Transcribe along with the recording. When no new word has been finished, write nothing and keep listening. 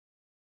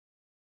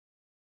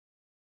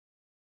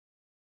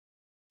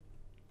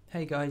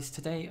Hey guys,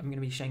 today I'm going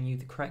to be showing you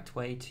the correct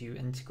way to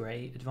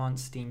integrate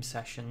advanced Steam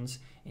sessions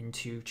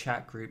into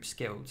chat group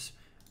skills.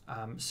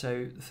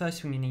 So the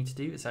first thing you need to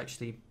do is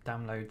actually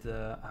download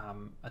the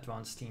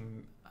advanced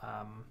Steam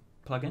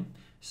plugin.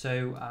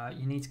 So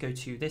you need to go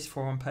to this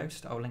forum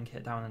post, I'll link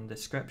it down in the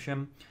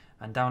description,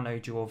 and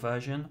download your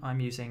version.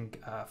 I'm using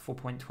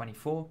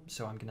 4.24,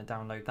 so I'm going to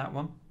download that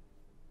one.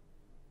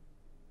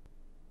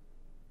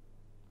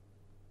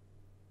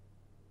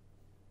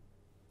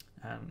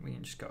 And we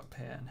can just go up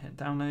here and hit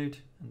download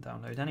and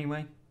download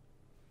anyway.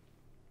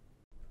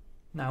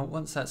 Now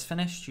once that's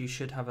finished, you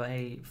should have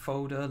a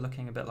folder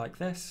looking a bit like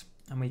this,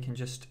 and we can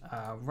just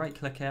right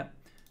click it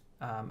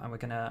and we're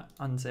going to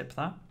unzip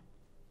that.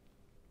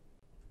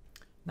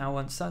 Now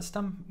once that's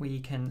done, we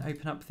can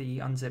open up the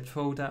unzipped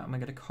folder and we're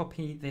going to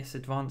copy this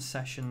advanced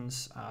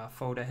sessions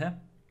folder here.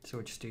 So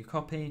we'll just do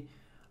copy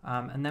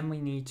and then we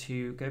need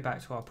to go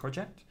back to our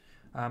project.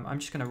 I'm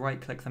just going to right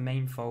click the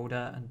main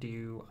folder and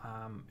do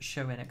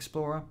show in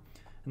Explorer,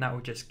 and that will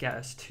just get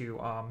us to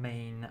our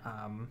main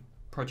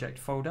project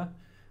folder.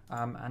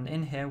 And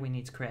in here we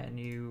need to create a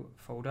new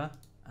folder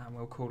and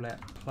we'll call it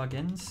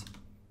plugins,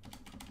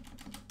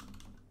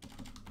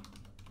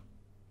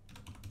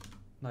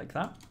 like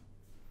that.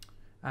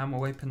 And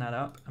we'll open that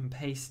up and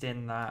paste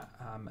in that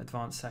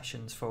advanced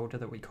sessions folder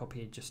that we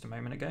copied just a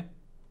moment ago.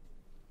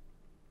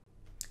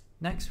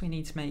 Next, we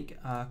need to make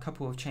a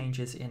couple of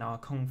changes in our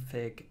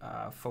config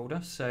folder.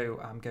 So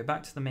go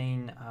back to the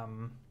main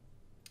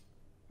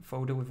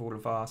folder with all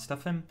of our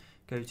stuff in,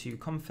 go to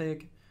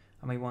config,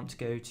 and we want to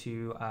go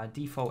to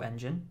default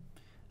engine.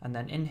 And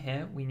then in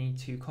here, we need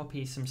to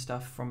copy some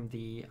stuff from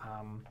the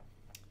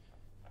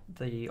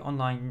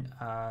online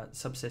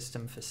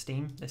subsystem for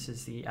Steam. This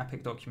is the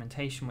Epic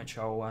documentation, which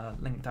I'll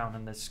link down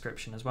in the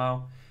description as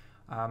well.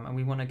 And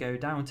we want to go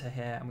down to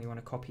here and we want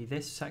to copy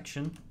this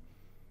section.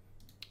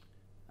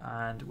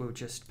 And we'll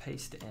just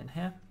paste it in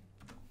here,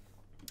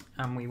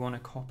 and we want to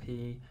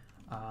copy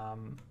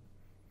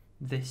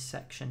this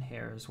section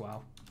here as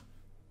well.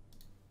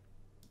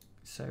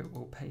 So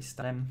we'll paste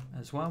that in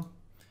as well,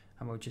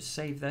 and we'll just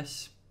save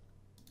this,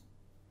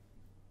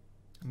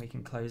 and we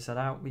can close that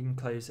out. We can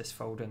close this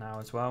folder now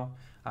as well.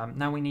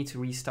 Now we need to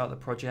restart the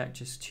project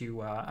just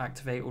to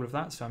activate all of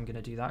that, so I'm going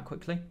to do that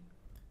quickly.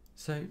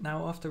 So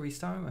now after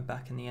restarting, we're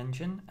back in the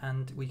engine,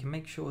 and we can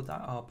make sure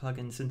that our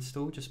plugins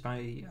installed just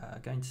by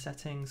going to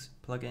settings,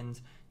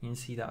 plugins. You can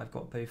see that I've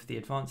got both the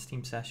advanced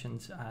Steam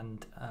sessions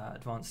and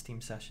advanced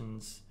Steam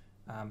sessions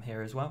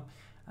here as well.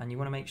 And you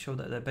want to make sure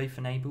that they're both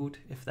enabled.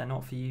 If they're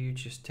not for you,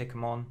 just tick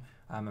them on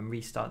and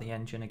restart the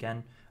engine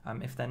again.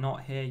 If they're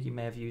not here, you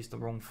may have used the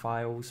wrong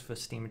files for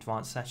Steam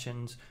advanced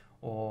sessions,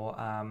 or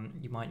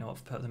you might not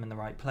have put them in the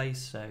right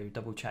place, so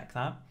double check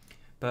that.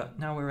 But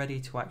now we're ready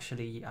to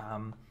actually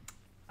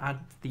add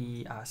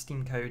the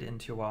Steam code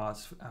into our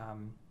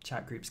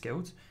chat group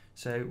skills.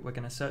 So we're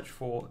going to search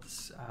for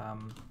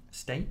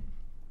state,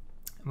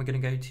 and we're going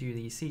to go to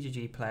the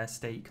CGG player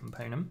state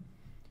component.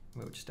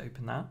 We'll just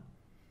open that,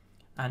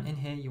 and in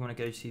here you want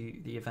to go to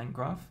the event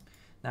graph.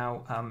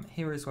 Now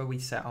here is where we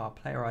set our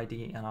player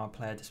ID and our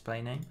player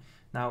display name.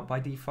 Now by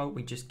default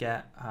we just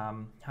get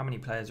how many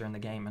players are in the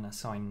game and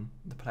assign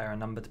the player a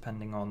number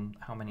depending on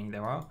how many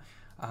there are.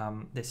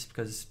 This is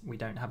because we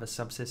don't have a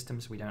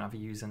subsystem, so we don't have a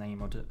username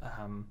or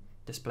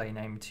display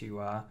name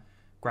to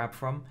grab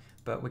from.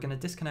 But we're going to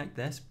disconnect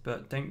this,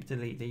 but don't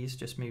delete these,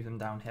 just move them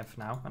down here for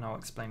now, and I'll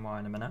explain why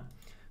in a minute.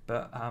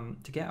 But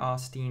to get our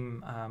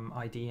Steam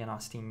ID and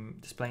our Steam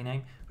display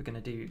name, we're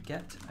going to do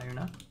get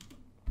owner,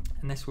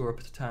 and this will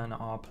return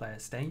our player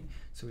state.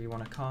 So we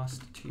want to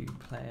cast to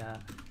player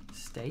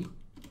state,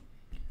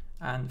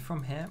 and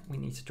from here we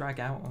need to drag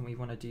out and we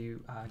want to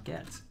do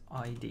get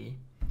ID.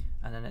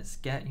 And then it's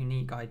get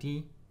unique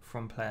ID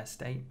from player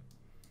state,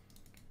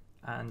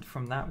 and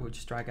from that we'll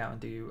just drag out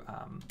and do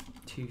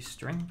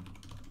toString,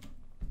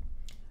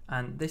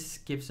 and this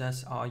gives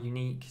us our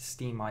unique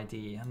Steam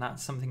ID, and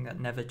that's something that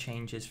never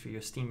changes for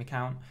your Steam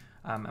account,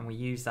 and we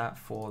use that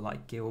for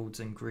like guilds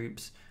and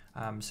groups.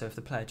 So if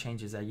the player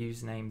changes their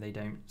username,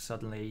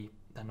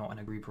 they're not in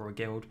a group or a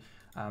guild.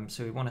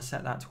 So we want to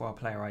set that to our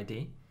player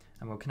ID,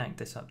 and we'll connect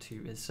this up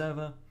to is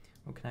server.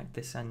 We'll connect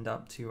this end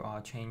up to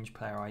our change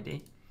player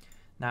ID.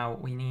 Now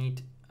we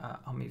need,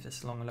 I'll move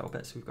this along a little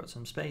bit so we've got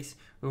some space.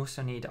 We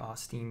also need our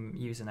Steam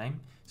username.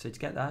 So to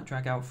get that,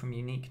 drag out from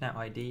unique net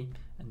ID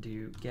and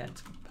do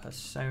get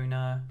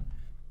persona,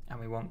 and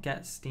we want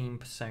get Steam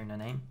persona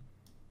name.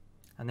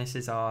 And this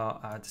is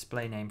our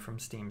display name from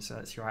Steam, so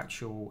that's your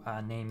actual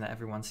name that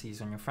everyone sees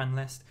on your friend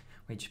list.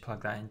 We just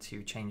plug that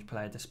into change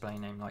player display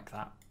name like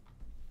that.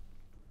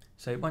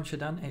 So once you're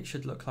done, it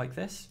should look like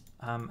this.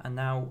 And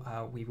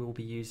now we will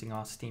be using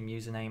our Steam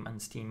username and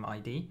Steam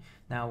ID.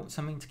 Now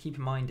something to keep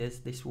in mind is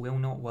this will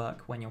not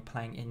work when you're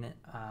playing in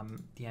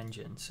the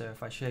engine. So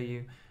if I show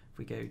you, if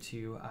we go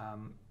to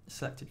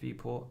selected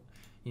viewport,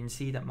 you can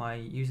see that my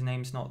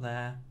username's not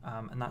there,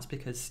 and that's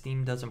because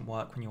Steam doesn't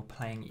work when you're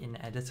playing in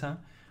editor.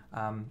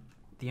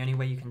 the only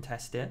way you can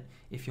test it,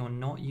 if you're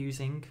not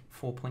using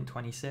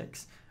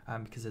 4.26,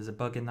 because there's a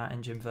bug in that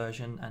engine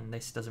version and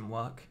this doesn't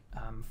work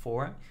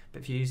for it,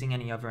 but if you're using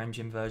any other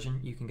engine version,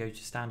 you can go to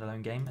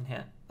standalone game and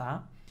hit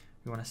that.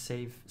 You want to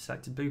save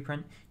selected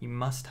blueprint. You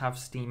must have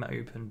Steam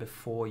open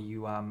before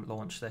you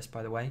launch this,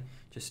 by the way,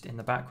 just in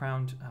the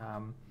background,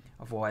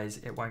 otherwise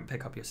it won't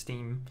pick up your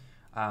Steam.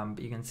 But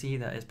you can see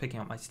that it's picking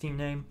up my Steam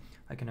name.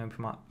 I can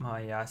open up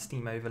my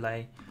Steam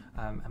overlay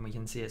and we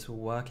can see it's all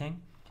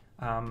working.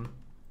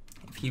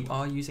 If you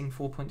are using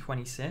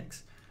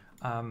 4.26,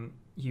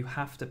 you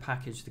have to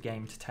package the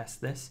game to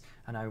test this,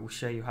 and I will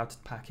show you how to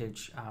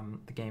package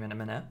the game in a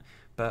minute.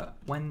 But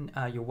when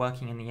you're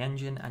working in the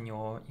engine and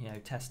you're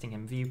testing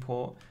in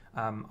viewport,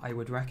 I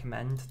would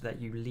recommend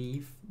that you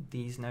leave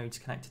these nodes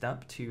connected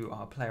up to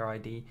our player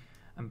ID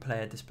and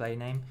player display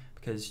name,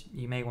 because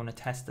you may want to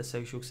test the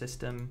social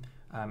system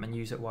and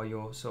use it while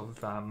you're sort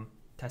of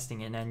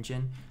testing in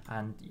engine,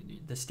 and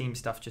the Steam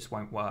stuff just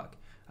won't work.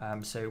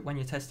 So when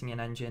you're testing in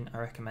engine, I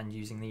recommend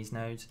using these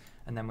nodes,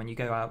 and then when you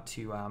go out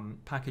to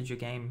package your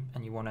game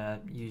and you want to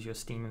use your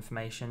Steam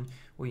information,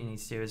 all you need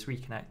to do is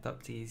reconnect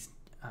up to these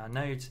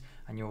nodes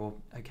and you're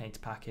okay to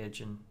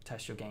package and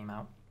test your game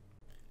out.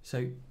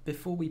 So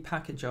before we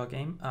package our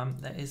game,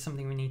 there is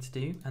something we need to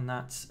do, and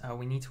that's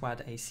we need to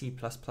add a C++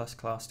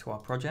 class to our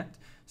project.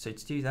 So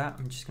to do that,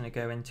 I'm just going to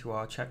go into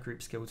our check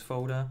group skills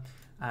folder,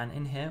 and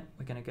in here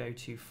we're going to go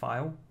to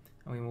File,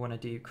 and we want to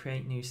do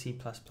Create New C++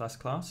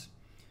 Class.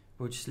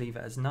 We'll just leave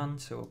it as none,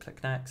 so we'll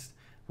click Next.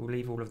 We'll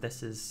leave all of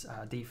this as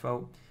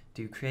default.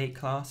 Do Create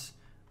Class.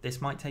 This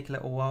might take a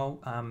little while.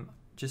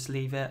 Just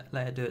leave it,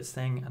 let it do its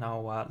thing, and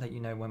I'll let you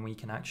know when we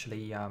can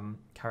actually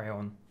carry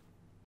on.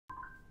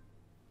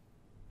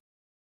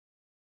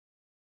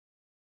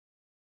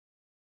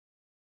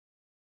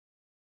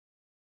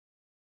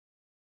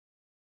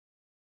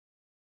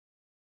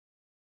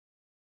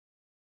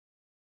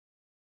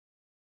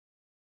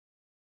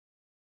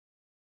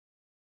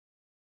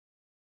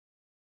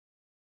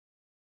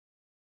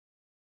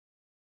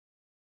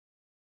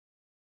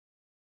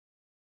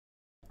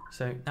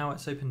 So now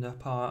it's opened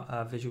up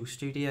our Visual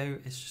Studio.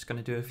 It's just going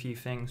to do a few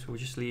things. We'll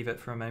just leave it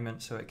for a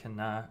moment so it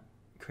can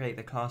create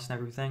the class and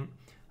everything.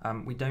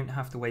 We don't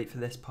have to wait for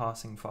this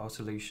parsing file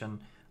solution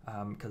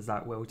because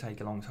that will take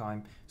a long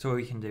time. So what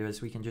we can do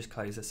is we can just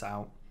close this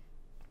out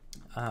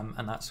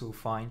and that's all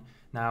fine.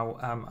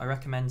 Now I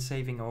recommend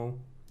saving all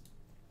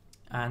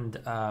and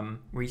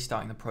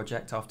restarting the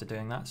project after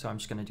doing that. So I'm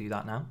just going to do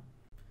that now.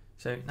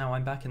 So now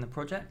I'm back in the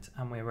project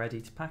and we're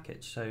ready to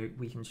package. So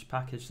we can just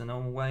package the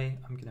normal way.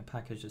 I'm going to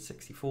package a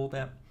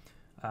 64-bit.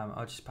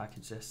 I'll just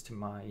package this to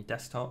my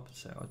desktop.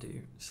 So I'll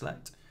do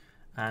select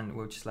and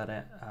we'll just let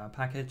it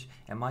package.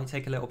 It might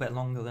take a little bit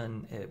longer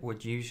than it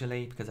would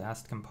usually because it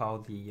has to compile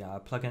the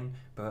plugin,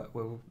 but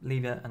we'll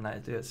leave it and let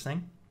it do its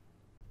thing.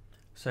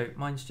 So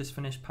mine's just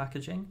finished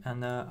packaging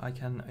and I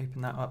can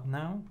open that up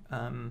now.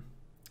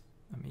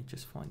 Let me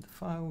just find the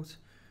files.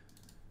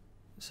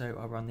 So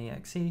I'll run the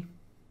exe.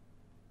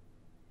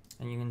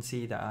 And you can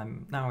see that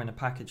I'm now in a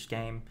packaged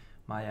game.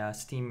 My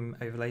Steam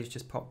overlay's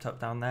just popped up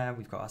down there.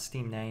 We've got our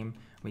Steam name.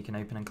 We can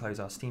open and close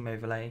our Steam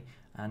overlay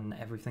and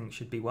everything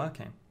should be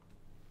working.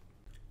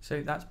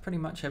 So that's pretty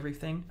much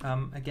everything.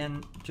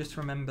 Again, just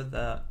remember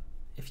that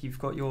if you've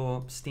got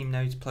your Steam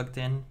nodes plugged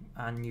in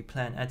and you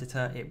play an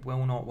editor, it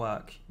will not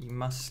work. You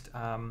must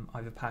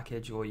either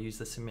package or use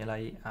the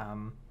simulate,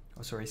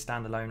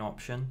 standalone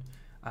option.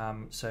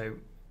 So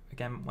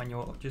again, when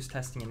you're just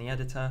testing in the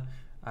editor,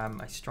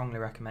 I strongly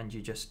recommend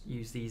you just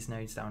use these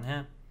nodes down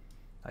here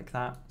like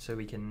that, so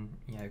we can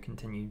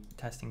continue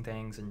testing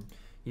things and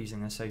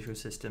using the social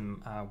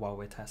system while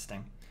we're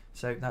testing.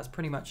 So that's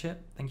pretty much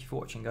it. Thank you for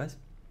watching, guys.